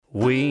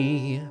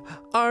We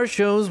are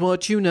shows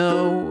what you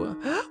know.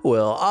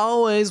 We'll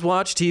always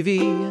watch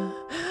TV.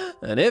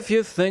 And if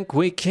you think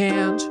we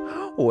can't,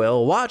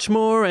 well, watch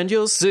more and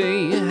you'll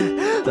see.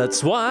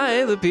 That's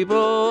why the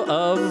people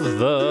of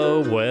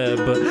the web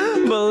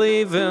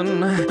believe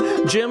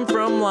in Jim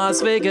from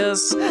Las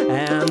Vegas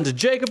and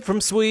Jacob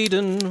from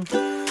Sweden.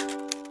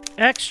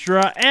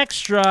 Extra,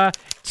 extra,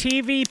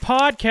 TV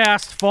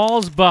podcast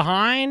falls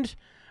behind.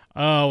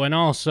 Oh, and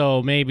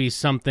also maybe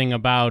something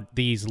about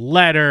these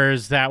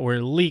letters that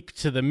were leaked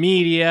to the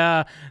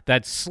media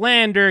that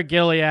slander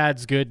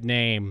Gilead's good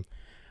name.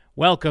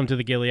 Welcome to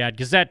the Gilead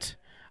Gazette.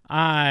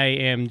 I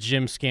am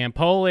Jim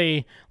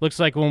Scampoli. Looks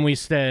like when we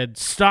said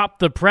stop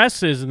the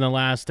presses in the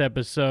last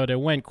episode,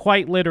 it went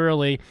quite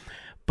literally,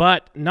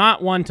 but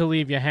not one to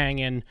leave you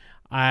hanging.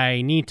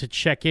 I need to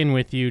check in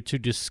with you to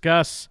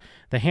discuss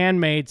The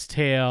Handmaid's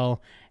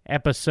Tale,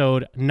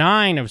 episode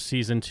 9 of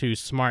season 2,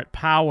 Smart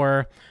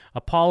Power.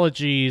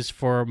 Apologies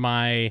for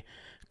my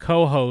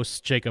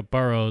co-host, Jacob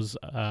Burrows,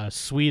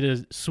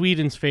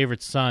 Sweden's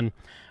favorite son.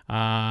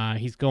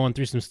 He's going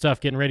through some stuff,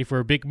 getting ready for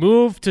a big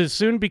move to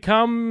soon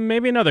become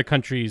maybe another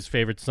country's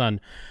favorite son.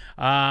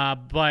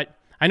 But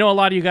I know a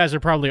lot of you guys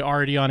are probably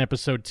already on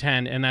episode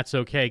 10, and that's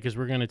okay because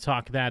we're going to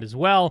talk that as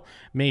well,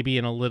 maybe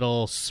in a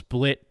little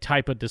split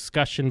type of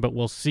discussion, but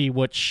we'll see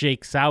what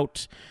shakes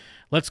out.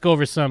 Let's go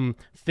over some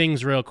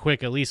things real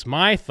quick, at least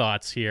my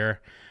thoughts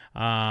here.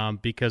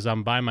 Because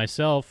I'm by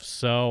myself,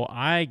 so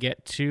I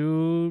get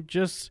to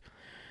just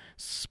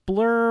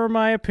splur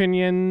my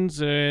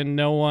opinions and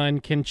no one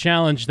can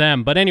challenge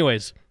them. But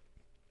anyways,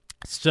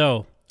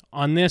 so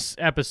on this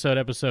episode,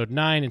 episode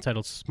 9,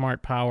 entitled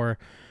Smart Power,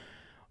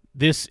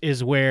 this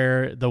is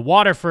where the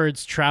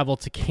Waterfords travel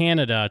to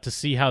Canada to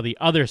see how the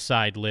other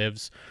side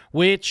lives,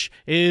 which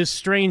is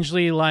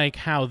strangely like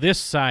how this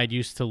side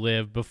used to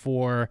live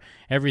before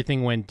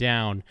everything went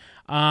down.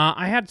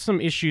 I had some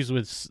issues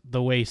with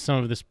the way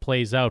some of this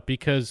plays out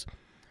because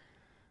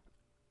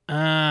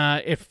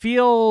it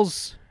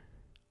feels...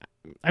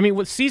 I mean,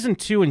 with season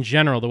 2 in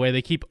general, the way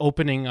they keep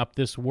opening up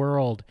this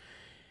world,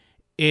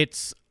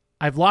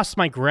 I've lost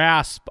my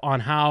grasp on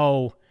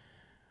how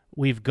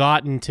we've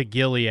gotten to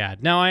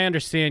Gilead. Now, I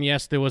understand,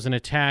 yes, there was an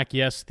attack.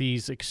 Yes,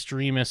 these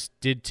extremists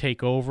did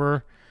take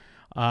over.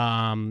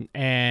 And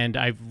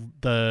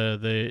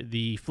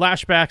the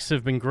flashbacks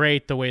have been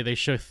great, the way they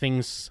show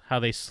things, how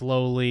they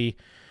slowly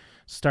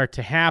start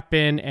to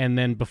happen, and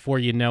then before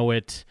you know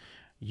it,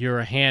 you're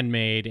a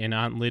handmaid, and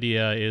Aunt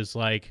Lydia is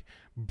like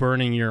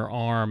burning your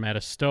arm at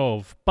a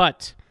stove.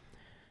 But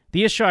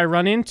the issue I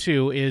run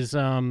into is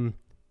now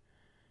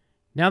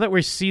that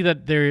we see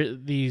that there are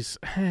these,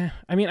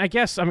 I mean, I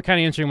guess I'm kind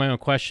of answering my own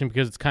question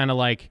because it's kind of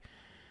like,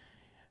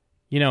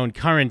 you know, in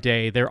current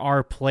day, there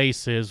are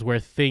places where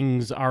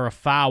things are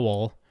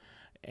afoul,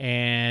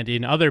 and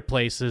in other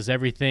places,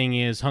 everything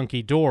is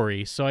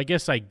hunky-dory. So I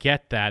guess I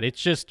get that. It's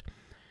just,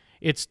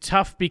 it's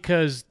tough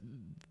because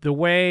the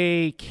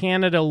way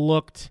Canada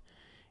looked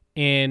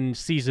in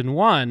season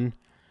 1,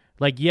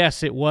 like,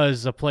 yes, it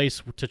was a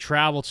place to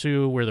travel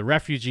to where the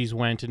refugees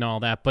went and all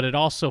that, but it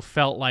also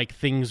felt like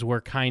things were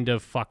kind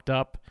of fucked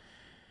up,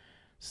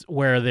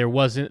 where it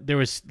wasn't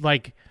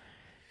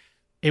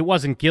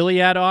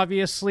Gilead,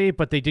 obviously,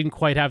 but they didn't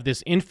quite have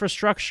this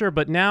infrastructure.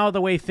 But now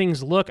the way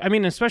things look, I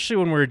mean, especially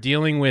when we're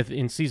dealing with,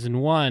 in season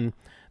 1,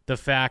 the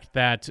fact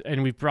that,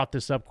 and we've brought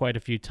this up quite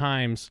a few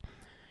times,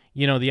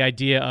 you know, the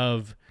idea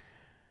of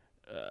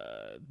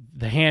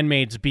the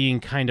handmaids being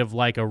kind of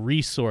like a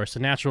resource, a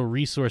natural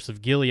resource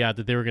of Gilead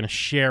that they were going to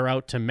share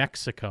out to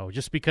Mexico,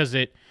 just because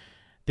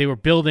they were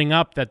building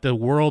up that the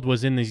world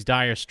was in these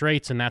dire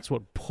straits, and that's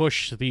what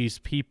pushed these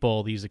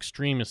people, these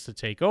extremists, to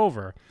take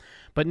over.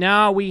 But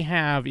now we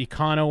have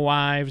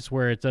econo-wives,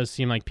 where it does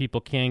seem like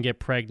people can get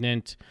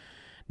pregnant.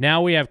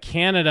 Now we have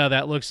Canada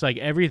that looks like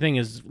everything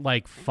is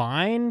like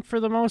fine for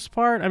the most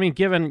part. I mean,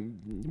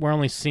 given we're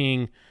only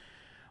seeing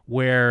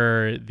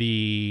where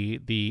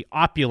the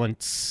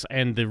opulence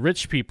and the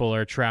rich people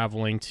are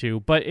traveling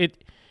to, but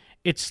it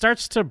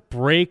starts to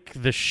break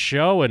the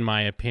show, in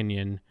my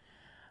opinion.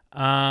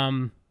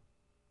 That's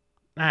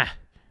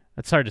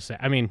hard to say.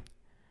 I mean,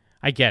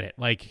 I get it.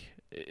 Like,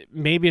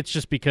 maybe it's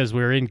just because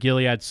we're in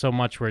Gilead so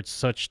much where it's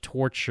such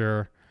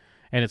torture,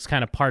 and it's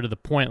kind of part of the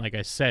point, like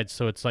I said.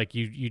 So it's like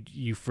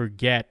you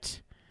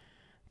forget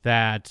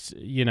that,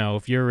 you know,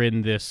 if you're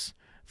in this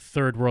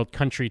third world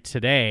country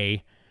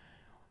today,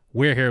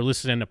 we're here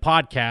listening to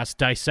podcasts,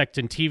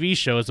 dissecting TV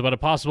shows about a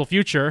possible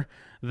future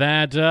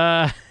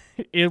that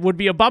it would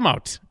be a bum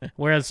out,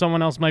 whereas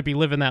someone else might be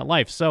living that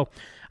life. So,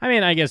 I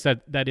mean, I guess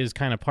that is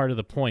kind of part of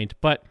the point.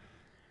 But,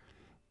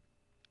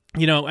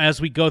 you know, as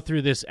we go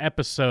through this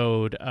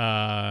episode,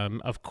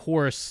 of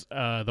course,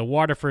 the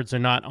Waterfords are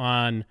not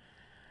on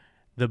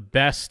the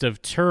best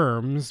of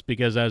terms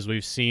because, as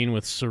we've seen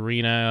with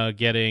Serena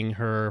getting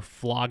her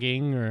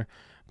flogging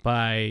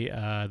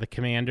by the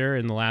commander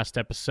in the last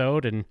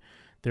episode, and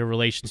their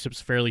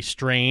relationship's fairly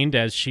strained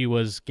as she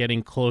was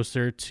getting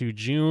closer to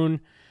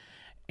June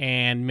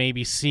and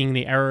maybe seeing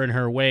the error in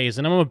her ways.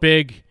 And I'm a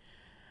big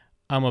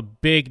I'm a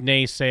big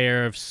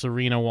naysayer of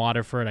Serena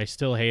Waterford. I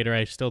still hate her.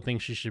 I still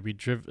think she should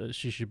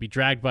be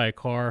dragged by a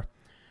car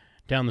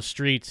down the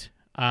street.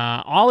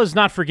 All is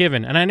not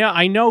forgiven. And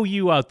I know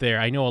you out there.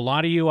 I know a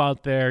lot of you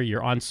out there.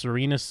 You're on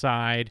Serena's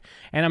side.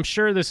 And I'm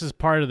sure this is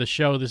part of the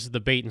show. This is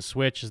the bait and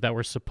switch, is that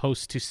we're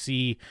supposed to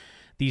see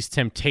these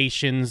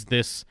temptations,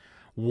 this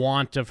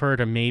want of her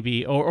to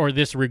maybe, or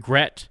this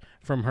regret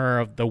from her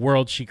of the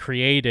world she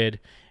created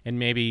and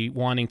maybe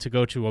wanting to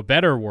go to a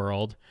better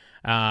world.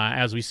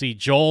 As we see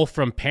Joel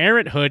from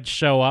Parenthood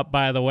show up,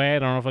 by the way. I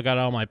don't know if I got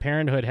all my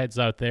Parenthood heads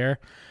out there,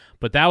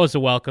 but that was a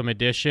welcome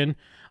addition.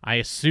 I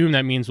assume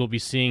that means we'll be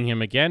seeing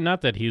him again.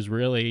 Not that he's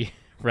really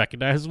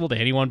recognizable to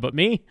anyone but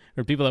me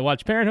or people that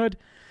watch Parenthood.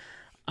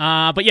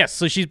 But yes,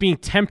 so she's being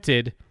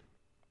tempted,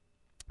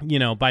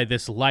 by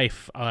this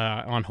life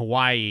on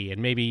Hawaii,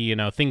 and maybe,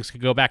 things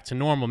could go back to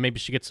normal. Maybe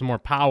she gets some more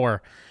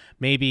power,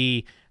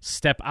 maybe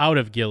step out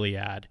of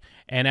Gilead.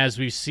 And as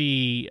we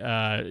see,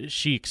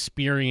 she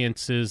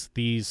experiences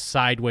these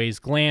sideways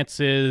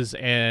glances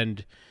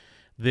and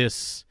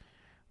this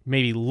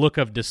maybe look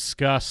of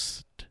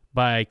disgust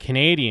by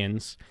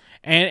Canadians.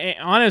 And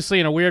honestly,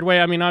 in a weird way,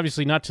 I mean,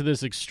 obviously not to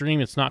this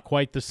extreme. It's not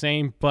quite the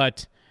same,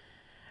 but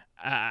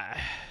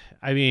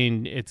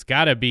it's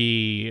got to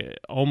be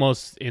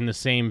almost in the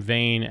same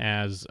vein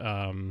as,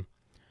 wearing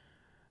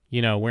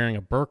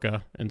a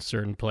burqa in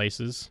certain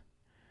places.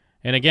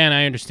 And again,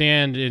 I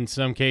understand in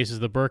some cases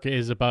the burqa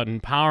is about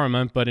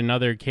empowerment, but in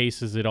other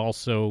cases it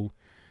also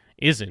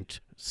isn't.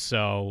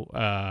 So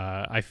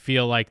I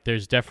feel like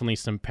there's definitely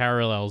some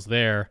parallels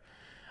there.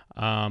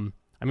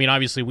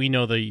 Obviously we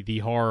know the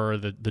horror,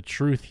 the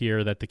truth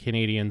here, that the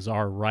Canadians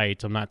are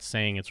right. I'm not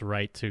saying it's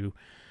right to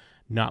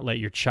not let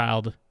your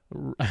child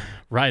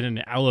ride in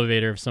an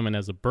elevator if someone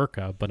has a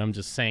burqa, but I'm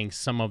just saying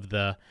some of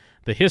the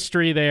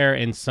history there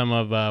and some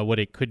of what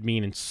it could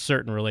mean in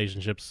certain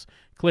relationships.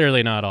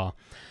 Clearly not all.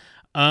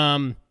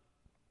 Now,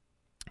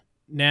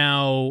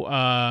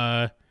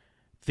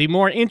 the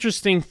more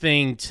interesting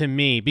thing to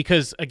me,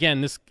 because again,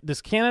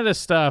 this Canada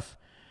stuff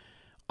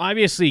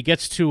obviously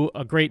gets to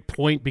a great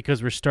point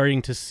because we're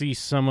starting to see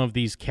some of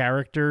these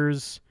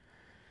characters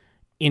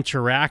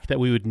interact that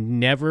we would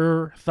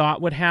never thought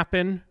would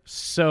happen.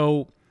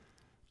 So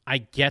I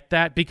get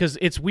that, because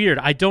it's weird.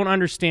 I don't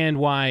understand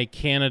why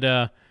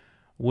Canada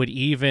would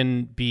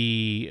even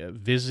be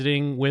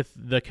visiting with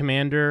the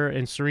commander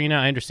and Serena.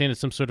 I understand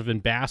it's some sort of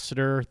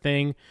ambassador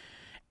thing,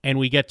 and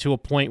we get to a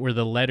point where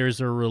the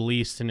letters are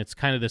released, and it's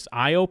kind of this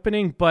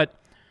eye-opening,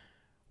 but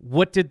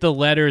what did the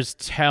letters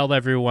tell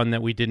everyone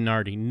that we didn't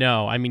already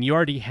know? I mean, you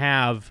already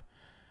have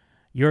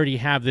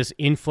this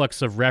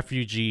influx of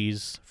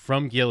refugees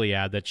from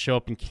Gilead that show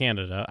up in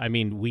Canada. I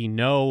mean, we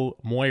know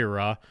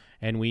Moira,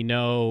 and we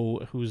know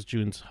who's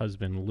June's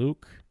husband,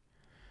 Luke.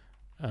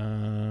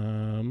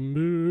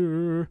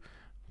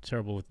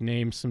 Terrible with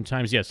names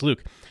sometimes. Yes,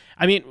 Luke.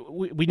 I mean,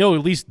 we know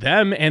at least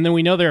them, and then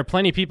we know there are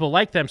plenty of people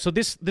like them. So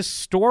this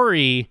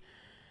story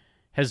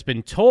has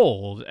been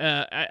told.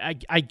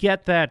 I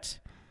get that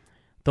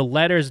the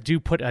letters do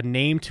put a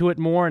name to it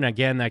more, and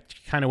again, that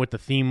kind of with the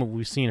theme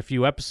we've seen a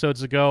few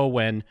episodes ago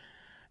when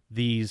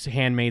these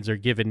handmaids are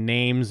given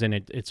names, and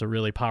it's a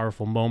really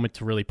powerful moment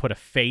to really put a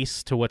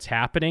face to what's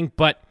happening.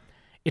 But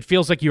it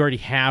feels like you already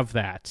have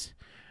that.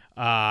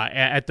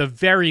 At the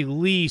very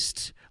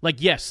least,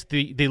 yes,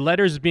 the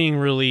letters being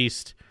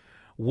released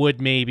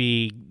would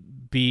maybe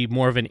be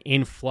more of an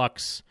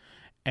influx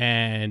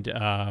and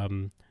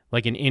an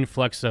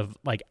influx of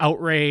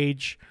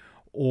outrage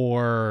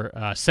or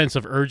sense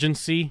of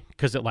urgency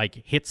because it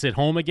hits it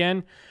home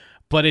again.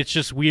 But it's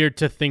just weird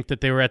to think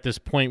that they were at this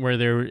point where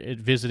they're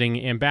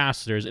visiting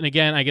ambassadors. And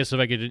again, I guess if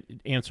I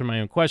could answer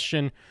my own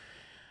question,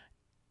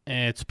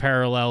 it's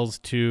parallels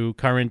to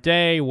current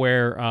day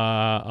where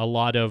a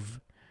lot of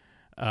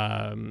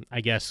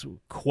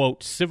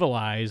quote,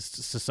 civilized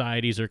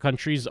societies or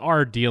countries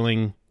are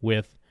dealing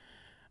with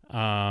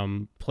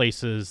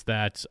places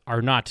that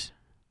are not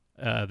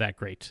that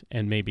great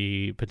and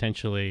maybe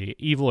potentially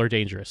evil or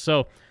dangerous.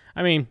 So,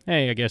 I mean,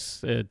 hey, I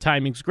guess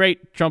timing's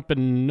great, Trump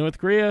and North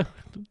Korea.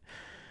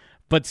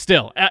 But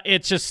still,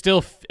 it's just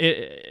still,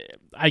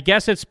 I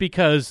guess it's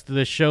because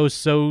the show's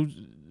so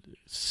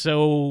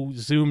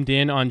zoomed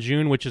in on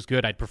June, which is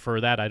good. I'd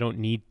prefer that. I don't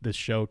need the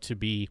show to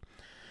be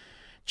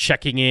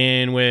checking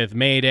in with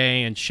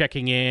Mayday and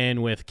checking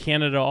in with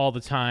Canada all the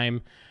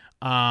time.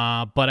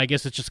 But I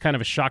guess it's just kind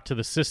of a shock to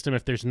the system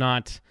if there's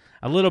not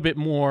a little bit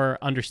more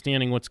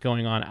understanding what's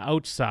going on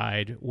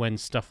outside when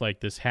stuff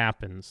like this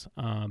happens.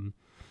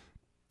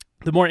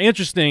 The more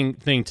interesting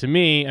thing to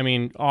me,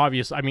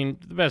 the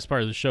best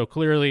part of the show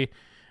clearly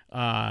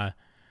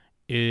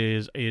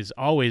is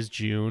always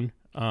June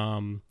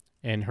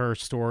and her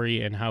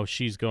story and how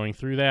she's going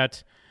through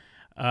that.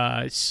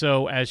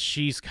 So as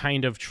she's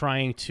kind of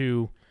trying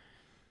to,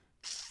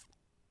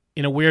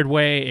 in a weird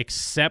way,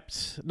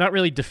 accept, not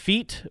really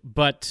defeat,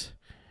 but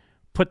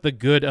put the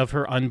good of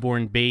her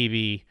unborn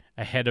baby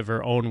ahead of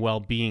her own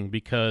well-being,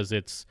 because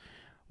it's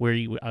where,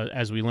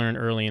 as we learned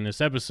early in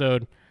this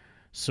episode,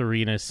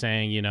 Serena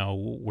saying,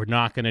 we're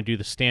not going to do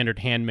the standard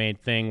handmaid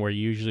thing where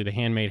usually the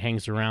handmaid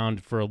hangs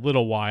around for a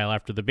little while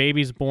after the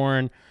baby's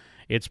born.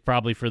 It's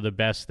probably for the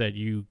best that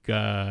you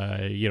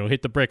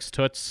hit the bricks,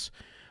 toots,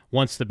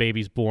 once the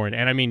baby's born.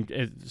 And I mean,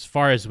 as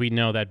far as we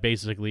know, that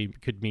basically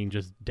could mean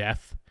just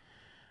death.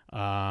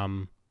 I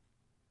mean,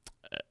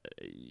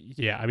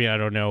 I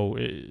don't know.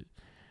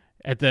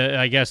 I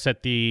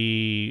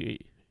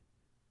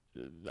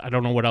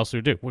don't know what else we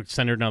would do. We'd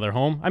send her another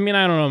home. I mean,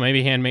 I don't know.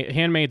 Maybe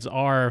handmaids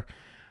are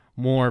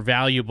more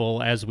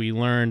valuable, as we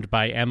learned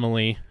by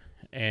Emily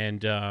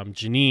and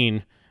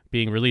Janine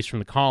being released from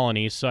the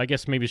colonies. So I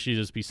guess maybe she'd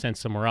just be sent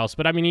somewhere else.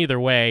 But I mean, either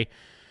way,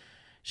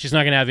 she's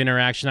not going to have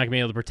interaction, not going to be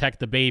able to protect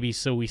the baby.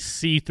 So we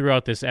see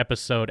throughout this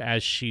episode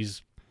as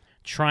she's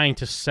trying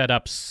to set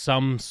up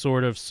some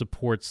sort of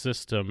support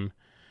system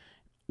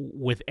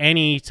with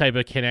any type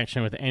of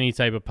connection, with any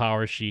type of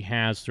power she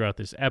has throughout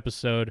this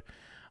episode.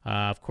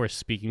 Of course,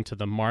 speaking to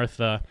the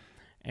Martha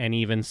and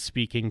even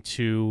speaking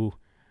to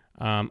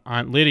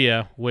Aunt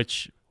Lydia, who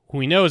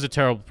we know is a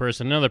terrible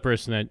person, another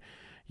person that,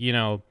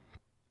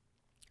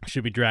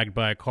 should be dragged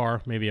by a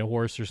car, maybe a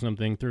horse or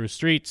something, through the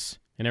streets,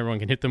 and everyone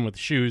can hit them with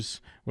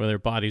shoes where their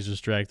bodies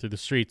just dragged through the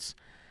streets.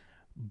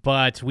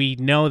 But we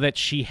know that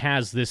she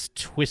has this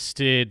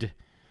twisted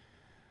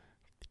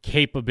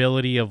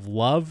capability of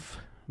love.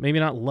 Maybe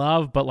not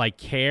love, but like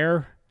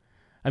care.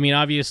 I mean,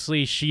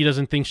 obviously, she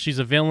doesn't think she's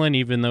a villain,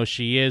 even though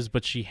she is,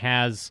 but she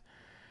has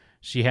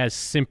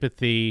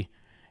sympathy.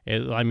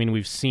 I mean,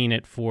 we've seen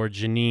it for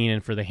Janine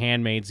and for the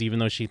handmaids. Even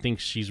though she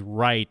thinks she's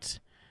right,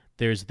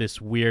 there's this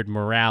weird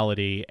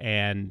morality,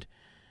 and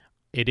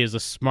it is a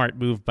smart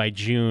move by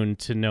June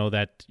to know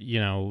that,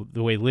 the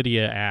way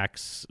Lydia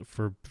acts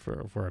for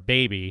a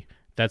baby,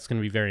 that's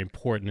going to be very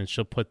important, and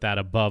she'll put that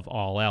above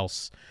all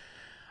else.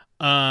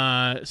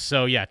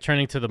 So yeah,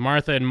 turning to the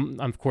Martha,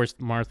 and of course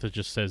Martha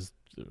just says,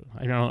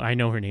 I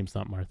know her name's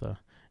not Martha.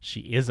 She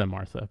is a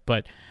Martha,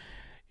 but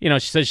she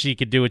says she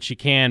could do what she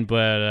can,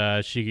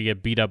 but she could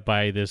get beat up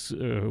by this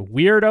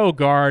weirdo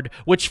guard,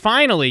 which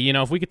finally,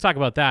 if we could talk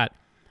about that,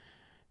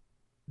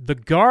 the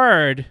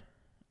guard,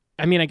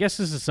 I mean, I guess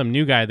this is some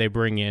new guy they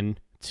bring in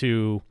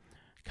to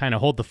kind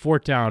of hold the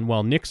fort down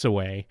while Nick's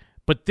away.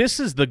 But this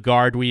is the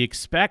guard we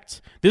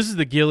expect. This is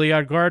the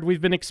Gilead guard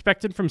we've been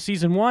expecting from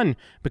season 1,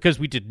 because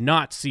we did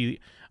not see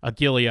a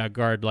Gilead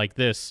guard like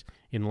this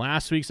in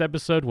last week's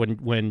episode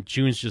when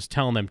June's just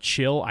telling them,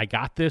 chill, I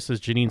got this, as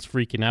Janine's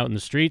freaking out in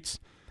the streets.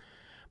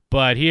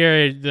 But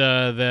here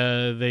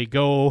they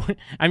go.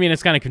 I mean,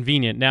 it's kind of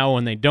convenient. Now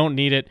when they don't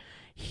need it,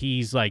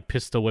 he's like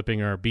pistol whipping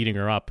her, beating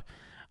her up.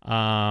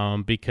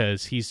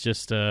 Because he's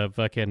just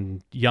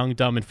fucking young,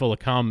 dumb, and full of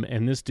cum,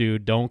 and this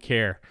dude don't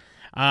care.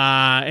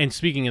 And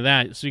speaking of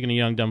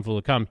young, dumb, full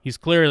of cum, he's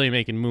clearly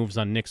making moves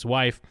on Nick's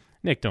wife.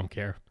 Nick don't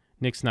care.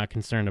 Nick's not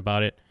concerned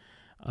about it.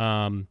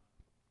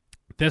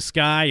 This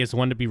guy is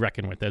one to be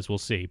reckoned with, as we'll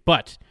see.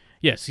 But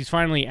yes, he's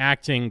finally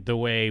acting the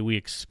way we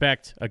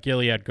expect a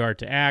Gilead guard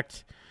to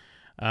act,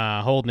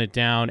 holding it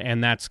down,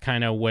 and that's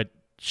kind of what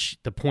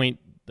the point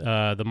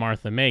the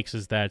Martha makes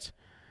is that,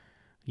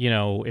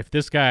 if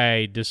this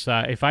guy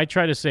if I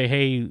try to say,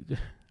 hey,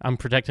 I'm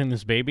protecting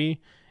this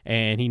baby,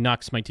 and he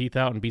knocks my teeth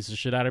out and beats the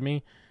shit out of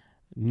me,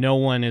 no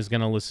one is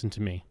going to listen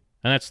to me.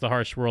 And that's the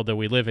harsh world that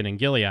we live in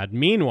Gilead.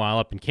 Meanwhile,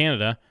 up in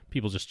Canada,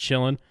 people just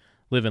chilling,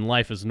 living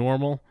life as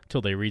normal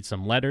until they read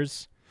some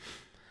letters.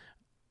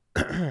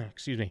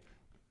 Excuse me.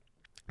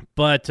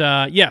 But,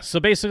 so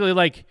basically,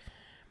 like,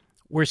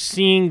 we're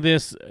seeing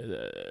this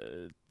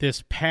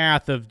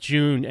path of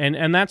June,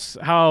 and that's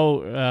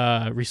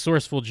how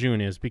resourceful June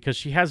is, because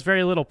she has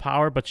very little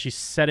power, but she's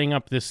setting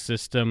up this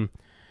system,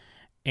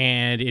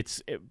 and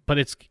it's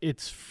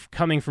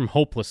coming from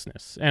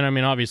hopelessness. And I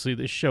mean, obviously,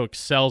 this show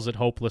excels at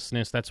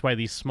hopelessness. That's why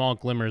these small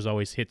glimmers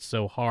always hit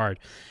so hard.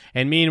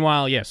 And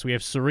meanwhile, yes, we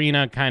have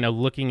Serena kind of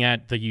looking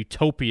at the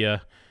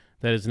utopia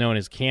that is known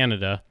as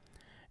Canada,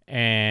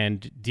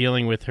 and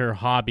dealing with her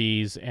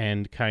hobbies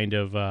and kind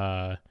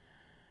of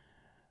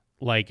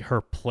like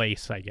her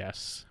place, I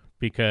guess,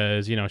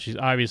 because she's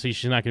not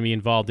going to be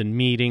involved in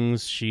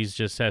meetings. She's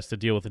just has to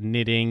deal with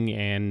knitting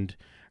and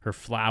her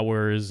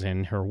flowers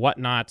and her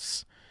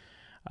whatnots.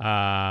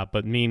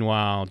 But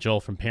meanwhile, Joel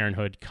from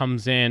Parenthood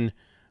comes in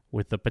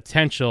with the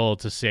potential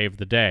to save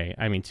the day.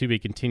 I mean, to be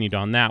continued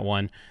on that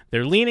one.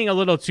 They're leaning a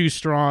little too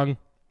strong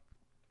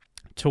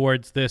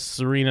towards this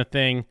Serena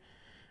thing,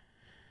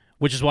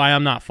 which is why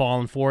I'm not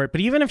falling for it.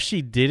 But even if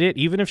she did it,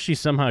 even if she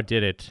somehow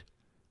did it,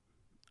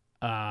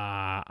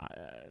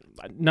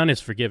 none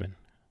is forgiven.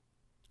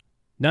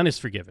 None is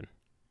forgiven.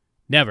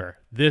 Never.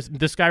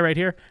 This guy right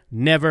here,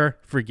 never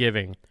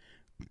forgiving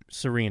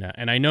Serena.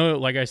 And I know,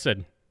 like I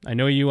said, I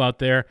know you out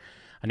there.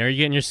 I know you're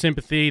getting your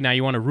sympathy. Now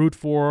you want to root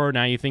for her.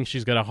 Now you think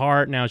she's got a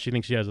heart. Now she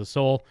thinks she has a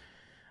soul.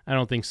 I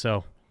don't think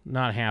so.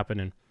 Not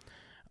happening.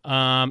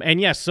 And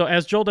yes, so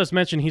as Joel does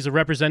mention, he's a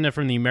representative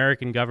from the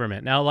American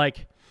government. Now,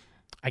 like,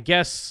 I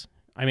guess,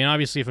 I mean,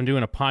 obviously, if I'm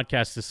doing a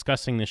podcast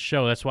discussing this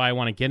show, that's why I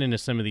want to get into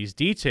some of these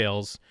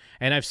details.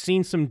 And I've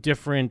seen some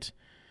different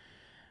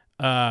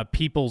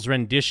people's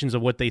renditions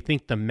of what they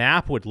think the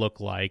map would look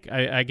like.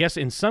 I guess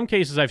in some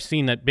cases I've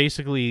seen that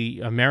basically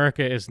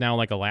America is now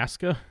like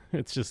Alaska.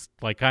 It's just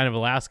like kind of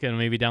Alaska and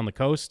maybe down the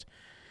coast,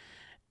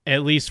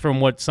 at least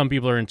from what some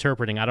people are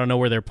interpreting. I don't know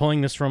where they're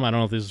pulling this from. I don't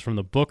know if this is from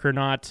the book or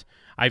not.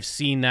 I've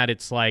seen that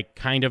it's like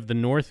kind of the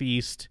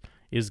northeast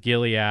is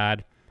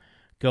Gilead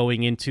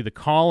going into the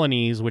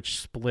colonies, which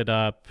split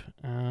up.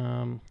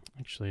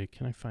 Actually,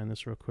 can I find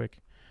this real quick?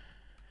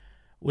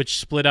 Which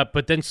split up,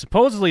 but then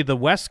supposedly the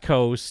West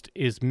Coast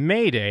is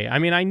Mayday. I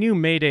mean, I knew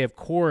Mayday, of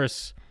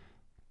course,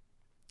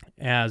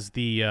 as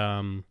the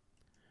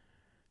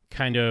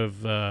kind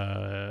of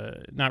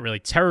not really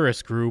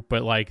terrorist group,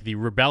 but like the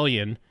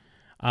rebellion.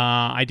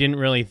 I didn't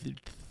really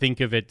think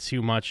of it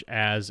too much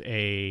as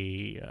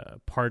a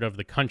part of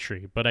the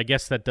country, but I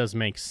guess that does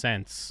make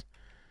sense.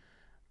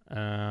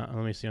 Let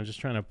me see. I'm just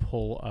trying to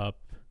pull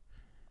up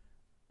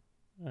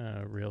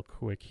real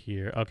quick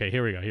here. Okay,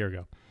 here we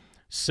go.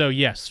 So,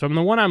 yes, from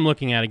the one I'm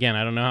looking at, again,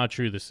 I don't know how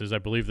true this is. I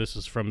believe this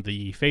is from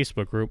the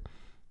Facebook group.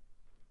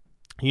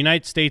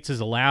 United States is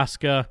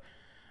Alaska,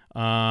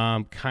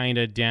 kind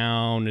of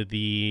down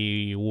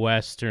the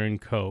western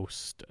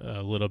coast,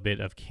 a little bit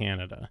of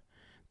Canada.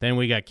 Then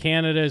we got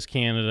Canada,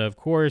 of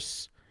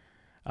course.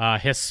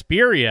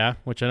 Hesperia,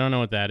 which I don't know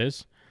what that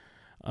is.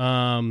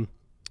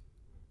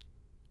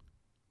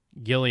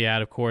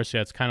 Gilead, of course.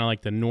 Yeah, it's kind of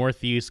like the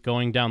northeast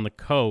going down the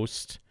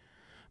coast.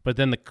 But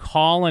then the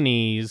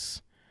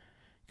colonies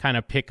kind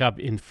of pick up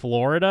in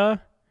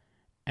Florida,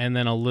 and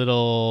then a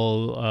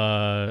little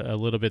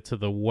bit to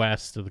the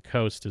west of the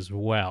coast as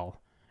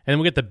well. And then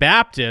we get the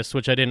Baptists,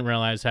 which I didn't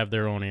realize have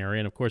their own area.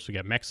 And of course we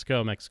got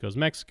Mexico. Mexico's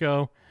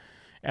Mexico.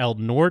 El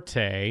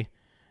Norte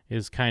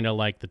is kind of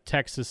like the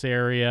Texas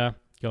area,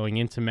 going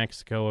into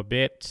Mexico a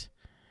bit.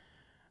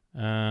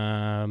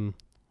 Desert.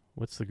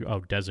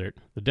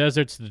 The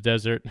desert's the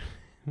desert.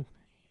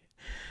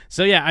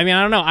 So yeah, I mean,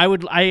 I don't know.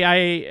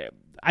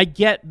 I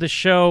get the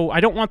show. I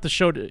don't want the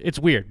show to... It's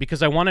weird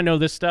because I want to know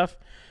this stuff,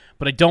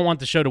 but I don't want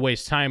the show to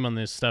waste time on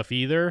this stuff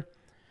either,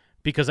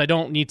 because I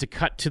don't need to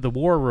cut to the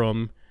war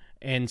room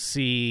and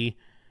see,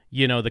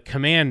 the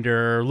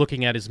commander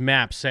looking at his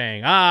map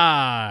saying,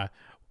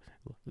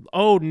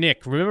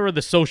 Nick, remember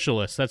the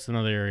socialists? That's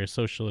another area,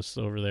 socialists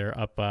over there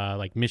up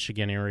like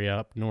Michigan area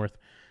up north.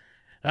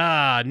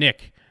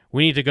 Nick,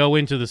 we need to go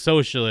into the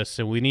socialists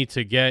and we need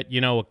to get,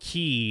 a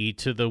key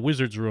to the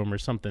wizard's room or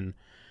something.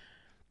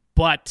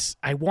 But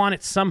I want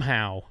it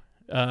somehow.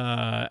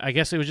 I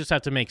guess it would just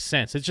have to make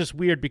sense. It's just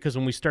weird because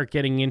when we start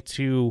getting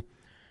into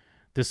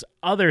this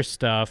other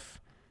stuff,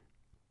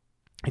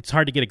 it's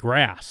hard to get a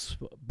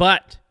grasp.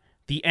 But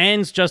the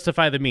ends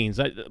justify the means.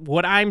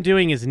 What I'm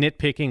doing is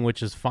nitpicking,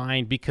 which is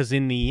fine, because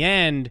in the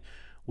end,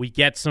 we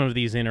get some of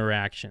these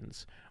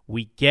interactions.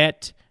 We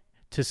get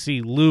to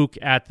see Luke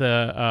at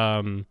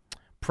the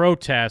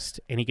protest,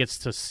 and he gets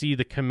to see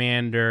the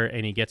commander,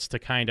 and he gets to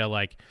kind of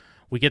like...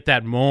 We get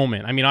that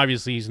moment. I mean,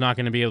 obviously, he's not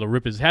going to be able to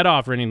rip his head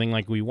off or anything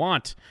like we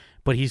want,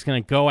 but he's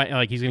going to go at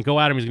him. He's going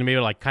to be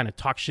able to like kind of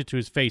talk shit to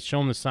his face,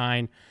 show him the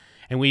sign,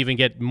 and we even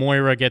get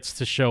Moira gets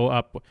to show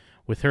up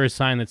with her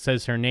sign that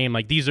says her name.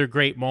 Like, these are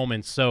great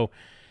moments. So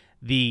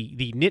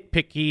the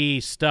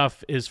nitpicky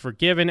stuff is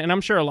forgiven, and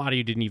I'm sure a lot of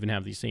you didn't even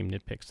have these same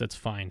nitpicks. That's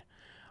fine.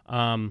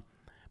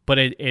 But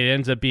it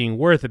ends up being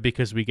worth it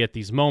because we get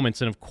these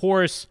moments, and of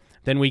course,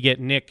 then we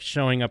get Nick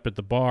showing up at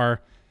the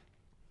bar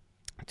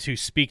to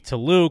speak to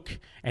Luke,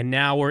 and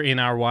now we're in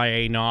our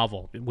YA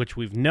novel, which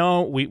we've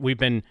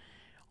been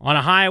on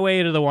a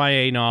highway to the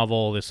YA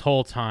novel this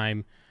whole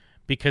time,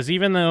 because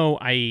even though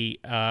I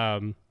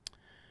guess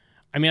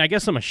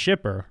I'm a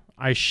shipper.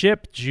 I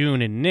ship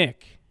June and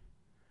Nick,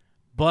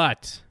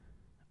 but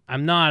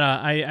I'm not.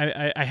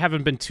 I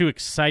haven't been too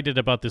excited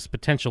about this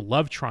potential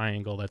love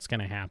triangle that's going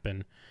to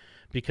happen,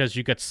 because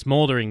you got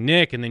smoldering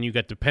Nick, and then you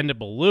got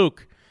dependable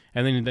Luke,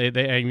 and then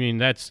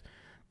that's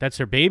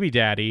her baby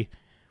daddy.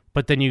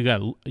 But then you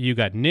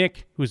got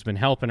Nick, who's been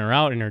helping her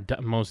out in her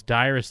most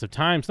direst of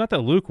times. Not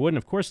that Luke wouldn't.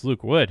 Of course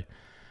Luke would.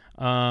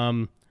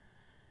 So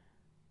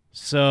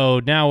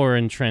now we're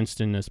entrenched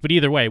in this. But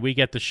either way, we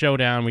get the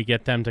showdown. We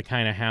get them to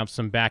kind of have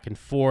some back and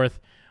forth.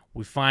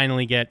 We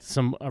finally get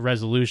a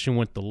resolution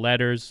with the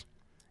letters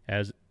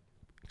as,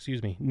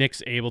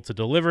 Nick's able to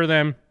deliver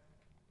them.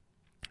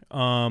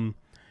 And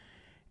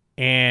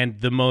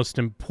the most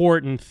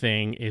important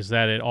thing is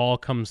that it all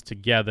comes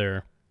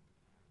together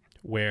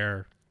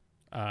where...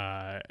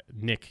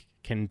 Nick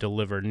can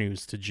deliver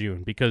news to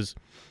June, because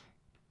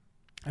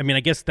I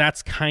guess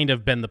that's kind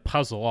of been the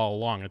puzzle all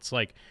along. It's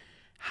like,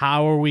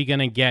 how are we going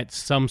to get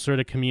some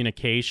sort of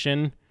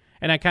communication?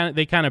 And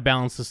they kind of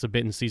balance this a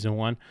bit in season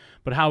 1,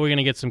 but how are we going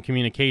to get some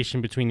communication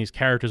between these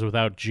characters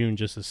without June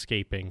just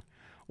escaping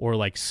or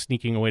like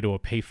sneaking away to a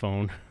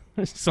payphone,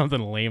 something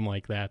lame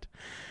like that.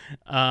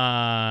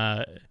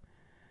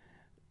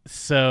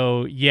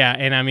 So yeah,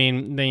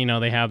 and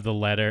they have the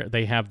letter,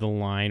 they have the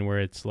line where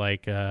it's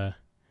like,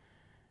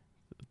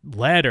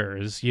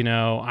 letters,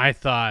 I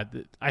thought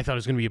it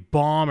was going to be a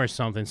bomb or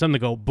something to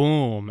go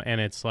boom,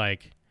 and it's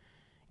like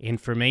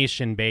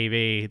information,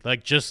 baby.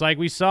 Like just like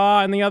we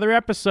saw in the other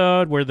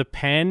episode where the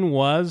pen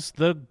was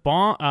the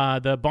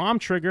bomb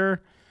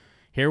trigger.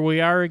 Here we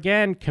are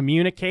again.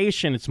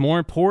 Communication. It's more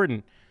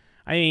important.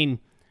 I mean,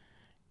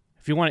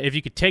 if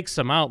you could take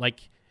some out,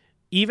 like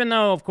even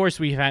though of course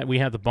we had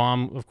the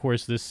bomb, of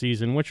course, this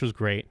season, which was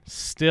great,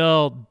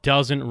 still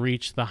doesn't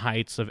reach the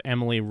heights of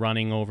Emily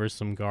running over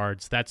some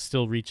guards. That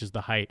still reaches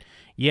the height.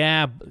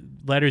 Yeah,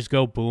 letters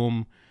go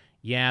boom.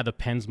 Yeah, the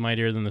pen's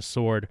mightier than the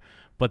sword.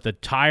 But the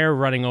tire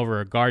running over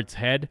a guard's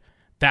head,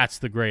 that's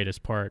the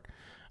greatest part.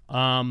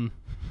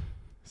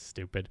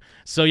 Stupid.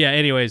 So yeah,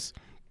 anyways,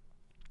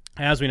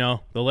 as we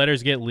know, the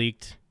letters get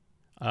leaked.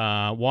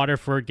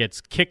 Waterford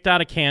gets kicked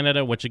out of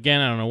Canada, which again,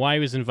 I don't know why he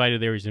was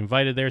invited there. He's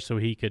invited there so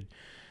he could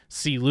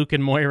see Luke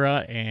and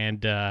Moira,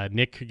 and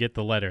Nick could get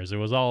the letters. It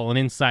was all an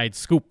inside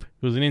scoop.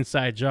 It was an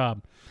inside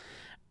job.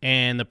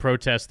 And the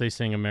protest, they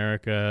sing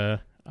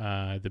America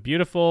the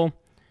Beautiful.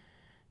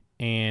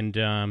 And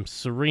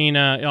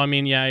Serena, I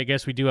mean, yeah, I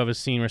guess we do have a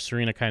scene where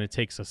Serena kind of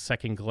takes a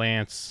second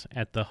glance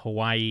at the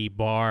Hawaii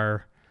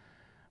bar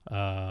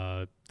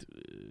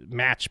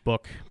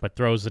matchbook, but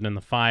throws it in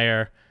the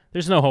fire.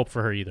 There's no hope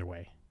for her either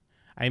way.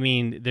 I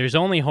mean, there's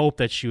only hope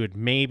that she would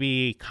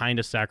maybe kind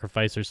of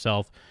sacrifice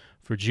herself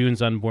for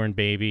June's unborn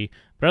baby.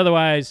 But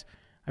otherwise,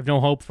 I have no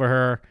hope for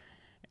her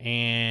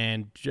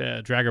and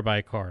drag her by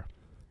a car.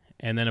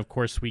 And then, of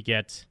course, we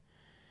get...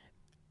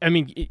 I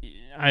mean,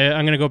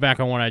 I'm going to go back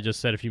on what I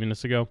just said a few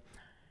minutes ago.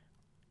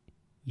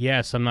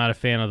 Yes, I'm not a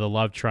fan of the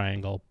love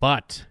triangle,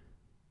 but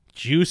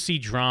juicy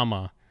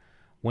drama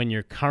when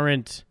your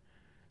current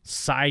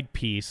side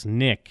piece,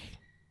 Nick,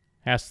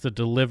 has to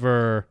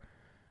deliver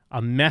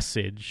a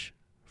message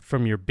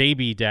from your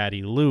baby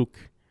daddy,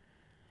 Luke.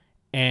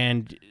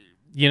 And,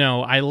 you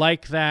know, I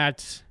like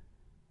that.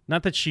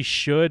 Not that she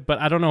should, but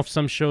I don't know if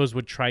some shows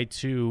would try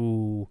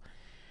to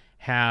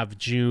have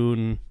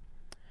June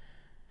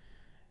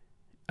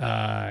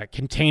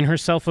contain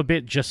herself a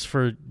bit just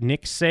for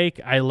Nick's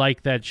sake. I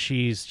like that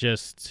she's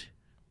just,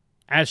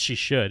 as she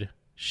should,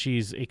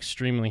 she's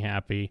extremely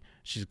happy.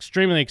 She's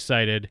extremely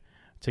excited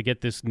to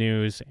get this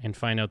news and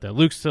find out that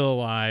Luke's still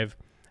alive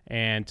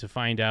and to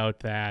find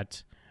out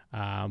that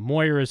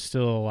Moira's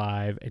still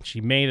alive and she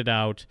made it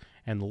out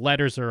and the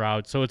letters are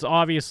out. So it's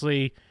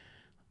obviously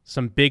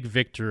some big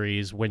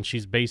victories when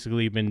she's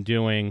basically been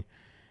doing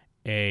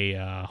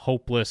a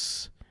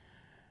hopeless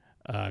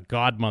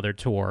godmother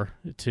tour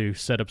to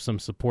set up some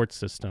support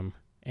system.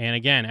 And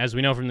again, as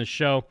we know from the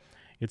show,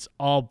 it's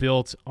all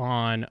built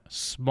on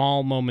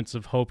small moments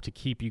of hope to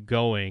keep you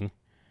going.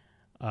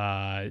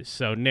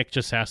 So Nick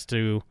just has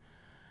to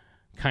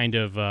kind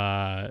of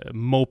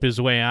mope his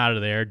way out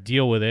of there,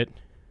 deal with it,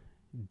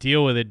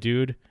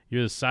 dude.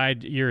 You're a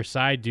side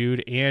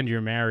dude, and you're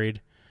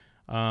married.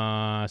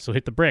 So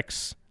hit the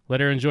bricks.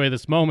 Let her enjoy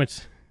this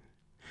moment.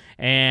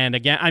 And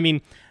again, I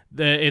mean,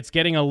 it's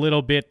getting a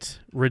little bit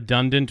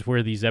redundant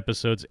where these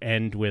episodes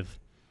end with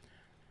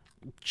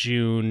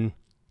June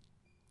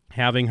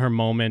having her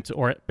moment,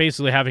 or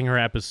basically having her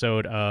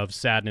episode of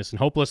sadness and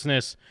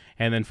hopelessness,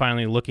 and then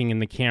finally looking in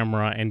the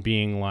camera and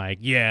being like,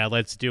 yeah,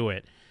 let's do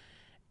it.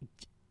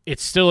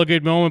 It's still a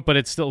good moment, but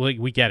it's still, like,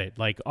 we get it.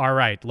 Like, all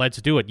right,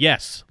 let's do it.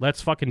 Yes,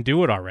 let's fucking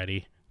do it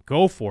already.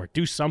 Go for it.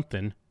 Do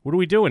something. What are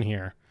we doing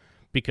here?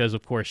 Because,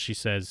 of course, she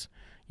says,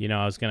 you know,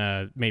 I was going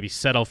to maybe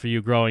settle for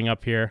you growing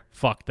up here.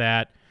 Fuck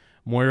that.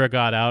 Moira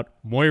got out.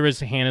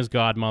 Moira's Hannah's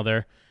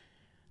godmother.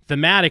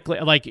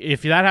 Thematically, like,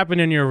 if that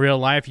happened in your real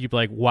life, you'd be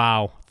like,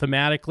 wow,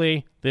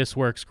 thematically, this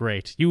works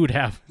great. You would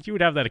have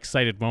that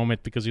excited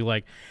moment because you're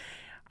like,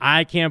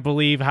 I can't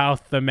believe how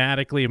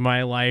thematically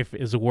my life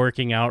is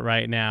working out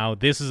right now.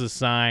 This is a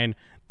sign.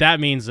 That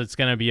means it's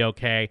going to be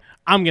okay.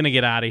 I'm going to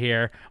get out of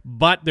here.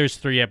 But there's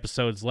 3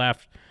 episodes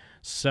left,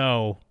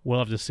 so we'll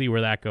have to see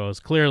where that goes.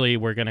 Clearly,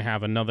 we're going to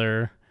have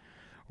another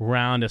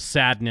round of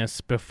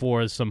sadness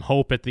before some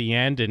hope at the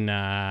end,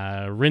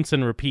 and rinse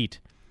and repeat.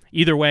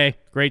 Either way,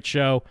 great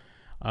show.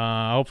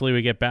 Hopefully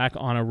we get back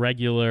on a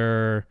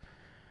regular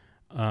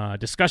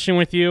discussion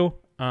with you.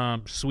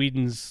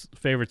 Sweden's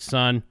favorite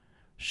son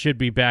should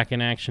be back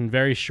in action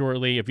very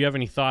shortly. If you have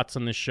any thoughts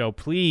on this show,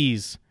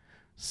 please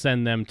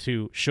send them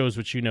to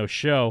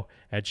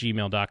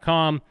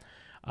showswhichyouKnow@gmail.com.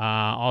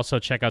 Also,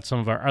 check out some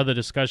of our other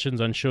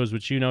discussions on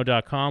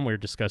showswhichyouKnow.com. We're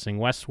discussing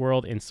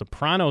Westworld and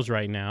Sopranos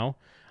right now.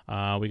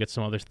 We got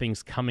some other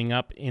things coming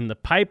up in the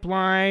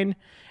pipeline.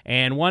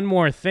 And one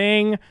more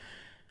thing,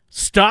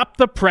 stop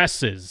the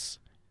presses.